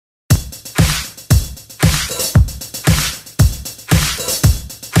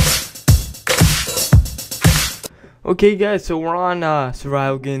Okay guys, so we're on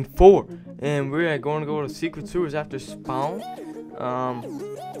Survival Game 4 and we're going to go to secret sewers after spawn.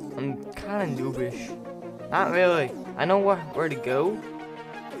 I'm kinda noobish. Not really. I know where to go.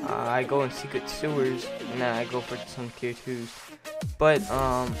 I go in secret sewers and then I go for some tier 2s. But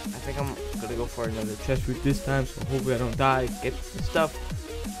I think I'm gonna go for another chest route this time, so hopefully I don't die, get the stuff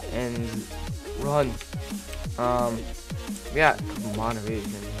and run. We got a couple moderators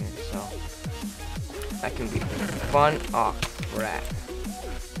in here, so that can be fun. Oh crap.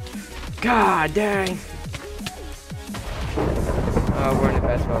 God dang. Oh, we're in the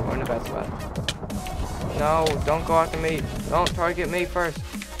best spot. We're in the best spot. No, don't go after me. Don't target me first.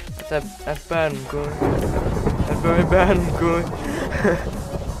 That's bad, I'm good. That's very bad, I'm good.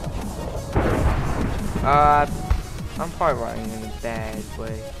 I'm probably running in a bad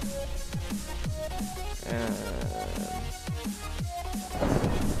way.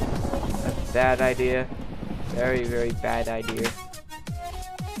 That's a bad idea. Very, very bad idea.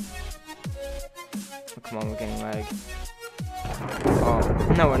 Oh, come on, we're getting lag. Oh,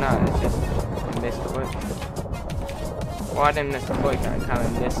 no, we're not. It's just I missed the click. Well, I didn't miss the click. I kind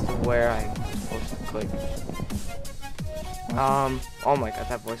of missed where I was supposed to click. Oh my god,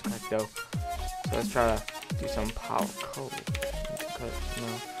 that voice cracked though. So let's try to do some power code. No.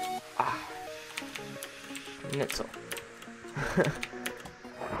 Nitzel.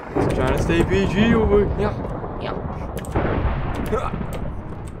 Just trying to stay PG over. Yeah.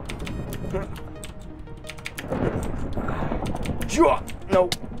 No.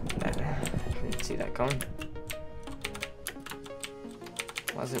 I didn't see that coming.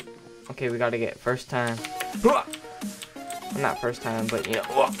 Was it? Okay, we gotta get first time. Well, not first time, but you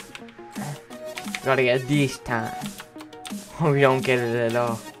know. We gotta get this time. Or we don't get it at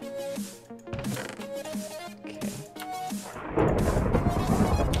all. Okay.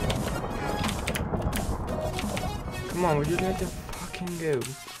 Come on, we just have to fucking go.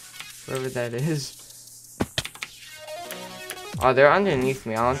 Wherever that is. Oh, they're underneath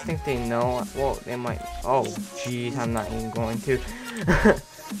me. I don't think they know. Well, they might. Oh, jeez, I'm not even going to.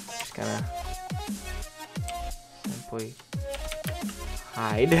 Just gonna simply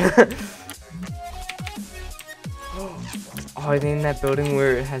hide. Oh, are they in that building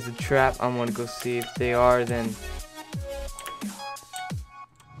where it has a trap? I'm gonna go see if they are. Then.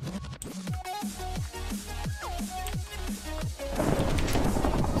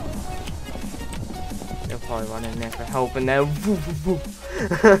 They'll probably run in there for help, and then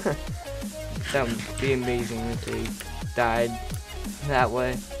that would be amazing if they died that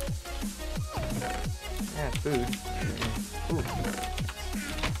way. Yeah, food. Ooh.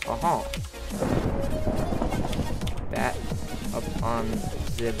 That up on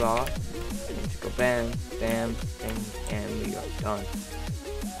the bar. Just go bam, bam, and we are done.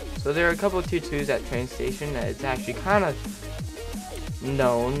 So there are a couple of tier 2s at train station that it's actually kind of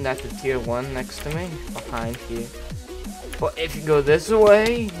known. That's a tier 1 next to me, behind here. But if you go this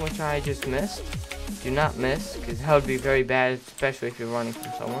way, which I just missed, do not miss, because that would be very bad, especially if you're running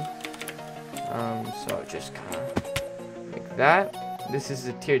from someone. So just kind of like that. This is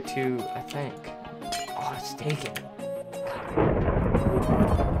a tier 2, I think. Oh, it's taken.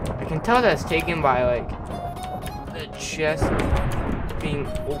 I can tell that's taken by like the chest being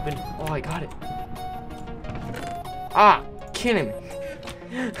open. Oh, I got it. Ah, kidding me.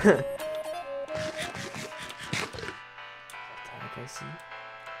 I see.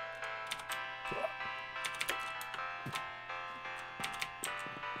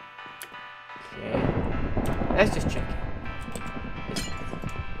 Okay. Let's just check it.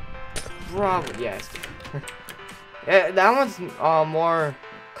 Probably yes. Yeah, that one's more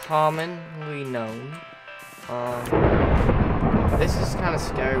commonly known. This is kind of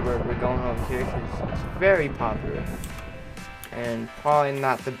scary where we're going over here because it's very popular and probably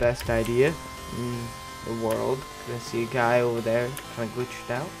not the best idea in the world. I see a guy over there kind of glitched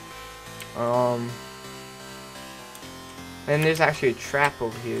out. And there's actually a trap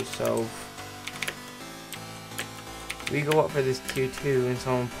over here, so we go up for this tier 2 and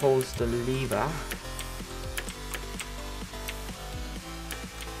someone pulls the lever.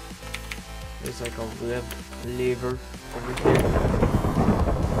 There's like a lever over here.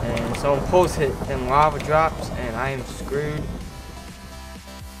 And someone pulls it, then lava drops, and I am screwed.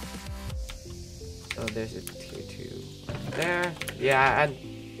 So there's a tier 2 right there. Yeah,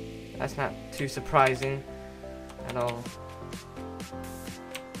 that's not too surprising at all.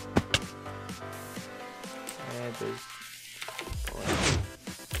 And there's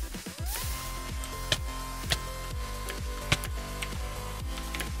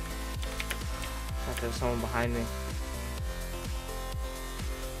there's someone behind me.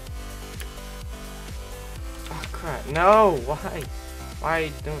 Oh, crap. No, why?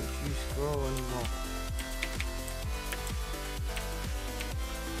 Why don't you scroll anymore?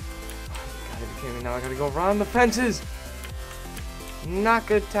 Oh, you gotta be kidding me. Now I gotta go around the fences. Not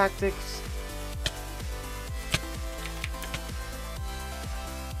good tactics.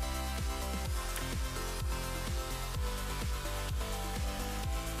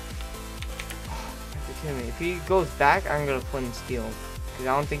 If he goes back, I'm gonna flint and steel. Cause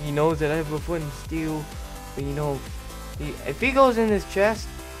I don't think he knows that I have a flint and steel. But you know, if he goes in this chest,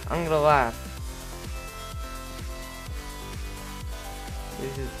 I'm gonna laugh.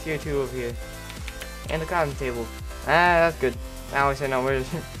 This is tier 2 over here. And a crafting table. Ah, that's good. Now I said no, where's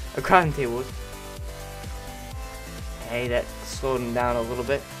a crafting table? Hey, that slowed him down a little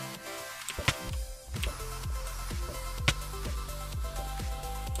bit.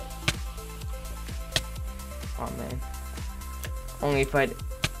 Oh man. Only if I had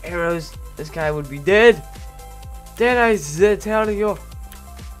arrows, this guy would be dead. Dead, I tell you.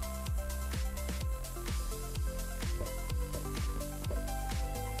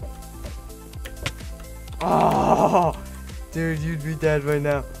 Oh, dude, you'd be dead right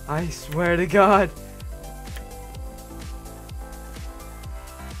now. I swear to God.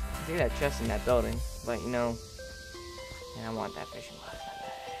 I see that chest in that building, but you know, and I want that fishing rod.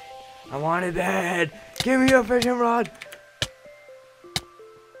 I want it bad. Give me a fishing rod.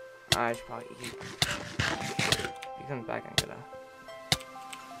 I should probably eat. If he comes back, I'm gonna.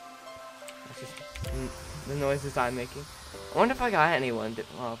 That's just the noises I'm making. I wonder if I got anyone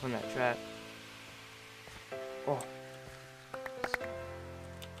from that trap. Oh.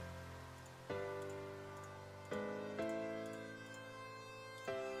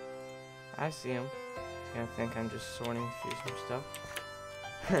 I see him. He's gonna think I'm just sorting through some stuff.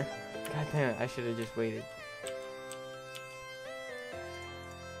 God damn it, I should have just waited.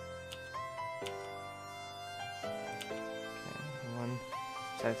 Okay, one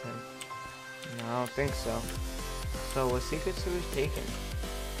second. No, I don't think so. So was Secret Sewers taken?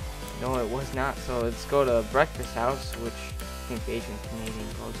 No, it was not. So let's go to Breakfast House, which I think Asian Canadian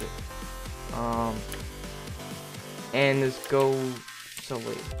calls it. And let's go. So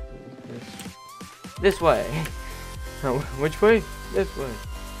wait, this way. No, which way? This way.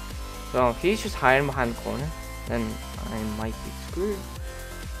 So if he's just hiding behind the corner, then I might be screwed.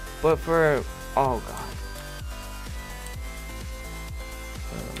 But for oh god,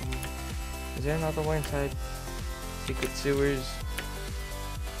 is there another way inside Secret Sewers?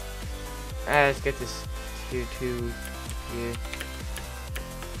 Let's get this tier 2 here.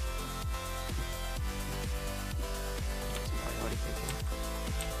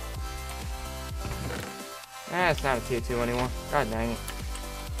 It's not a tier 2 anymore. God dang it.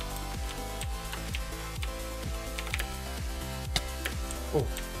 Oh,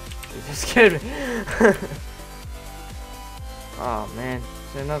 you just scared me. Oh man,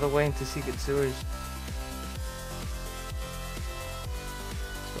 is there another way into Secret Sewers?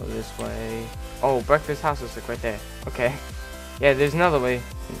 So this way. Oh, Breakfast House is like right there. Okay. Yeah, there's another way.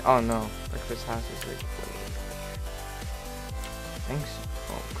 Oh no, Breakfast House is like way. Thanks.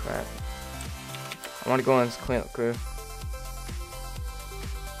 Oh crap. I want to go on this cleanup crew.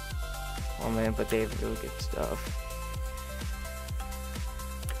 Oh man, but they have really good stuff.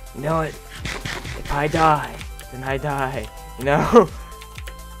 You know what? If I die, then I die. You know?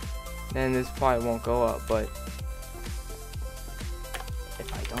 Then this probably won't go up, but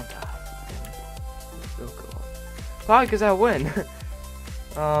if I don't die, then it will go up. Probably because I win.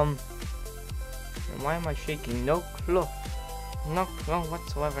 And why am I shaking? No clue. No clue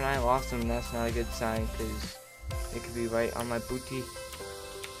whatsoever, and I lost him. That's not a good sign, because it could be right on my booty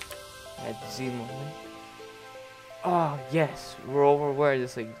at Z moment. Oh yes, we're over where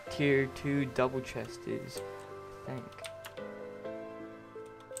this like tier 2 double chest is. I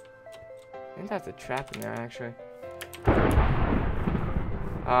think that's a trap in there actually.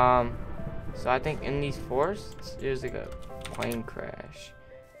 So I think in these forests there's like a plane crash,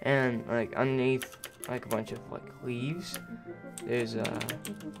 and like underneath like a bunch of like leaves, there's like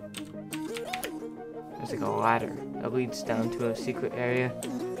a ladder that leads down to a secret area.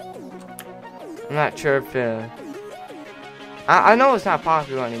 I'm not sure if I know it's not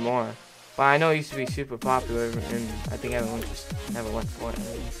popular anymore, but I know it used to be super popular, and I think everyone just never went for it.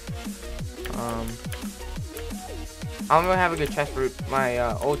 I'm gonna have a good chest route. My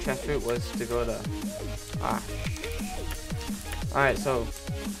old chest route was to go to. Alright, so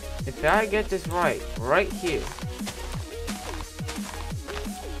if I get this right here.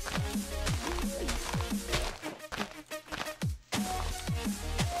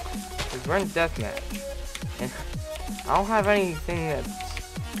 Because we're in deathmatch, and I don't have anything that's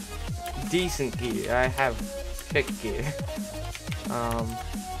decent gear. I have pick gear.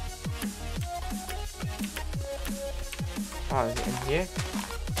 Oh, is it in here?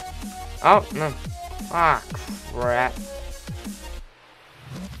 Oh, no. Ah, crap.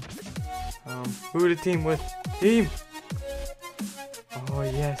 Who the team with? Team! Oh,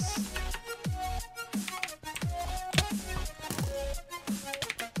 yes.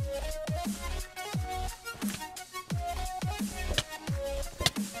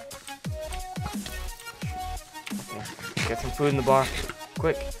 Okay, get some food in the bar.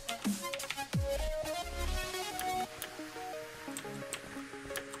 Quick.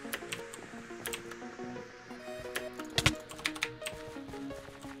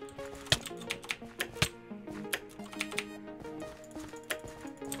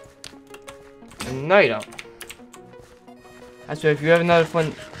 No, you don't. That's right, if you have another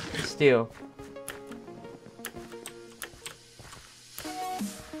one, steal.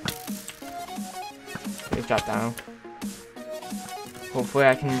 Please drop down. Hopefully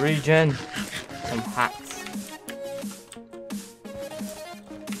I can regen some hats.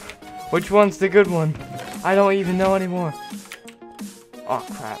 Which one's the good one? I don't even know anymore. Oh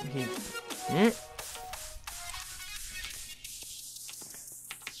crap, Yeah.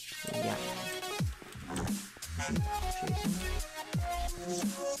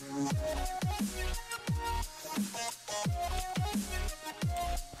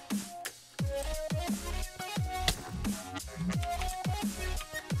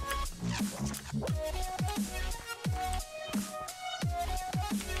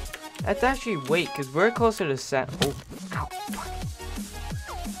 Let's actually wait, because we're closer to set. Oh, ow, fuck.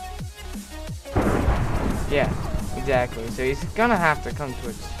 Yeah, exactly. So he's gonna have to come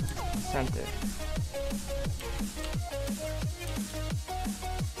towards center.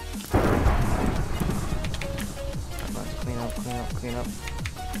 Let's clean up, clean up, clean up.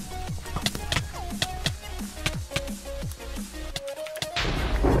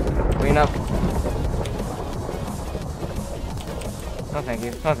 Clean up. No thank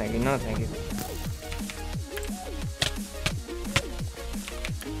you, no thank you, no thank you.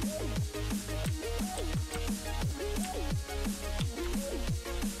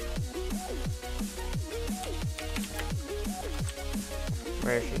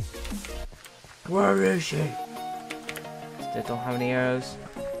 Where is she? Where is she? Still don't have any arrows.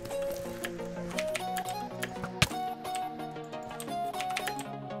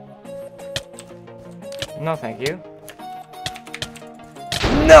 No thank you.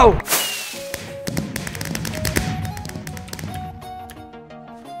 No!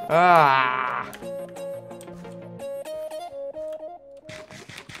 Ah!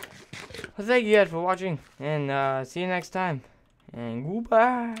 Well, thank you guys for watching, and see you next time. And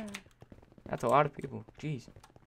goodbye. That's a lot of people. Jeez.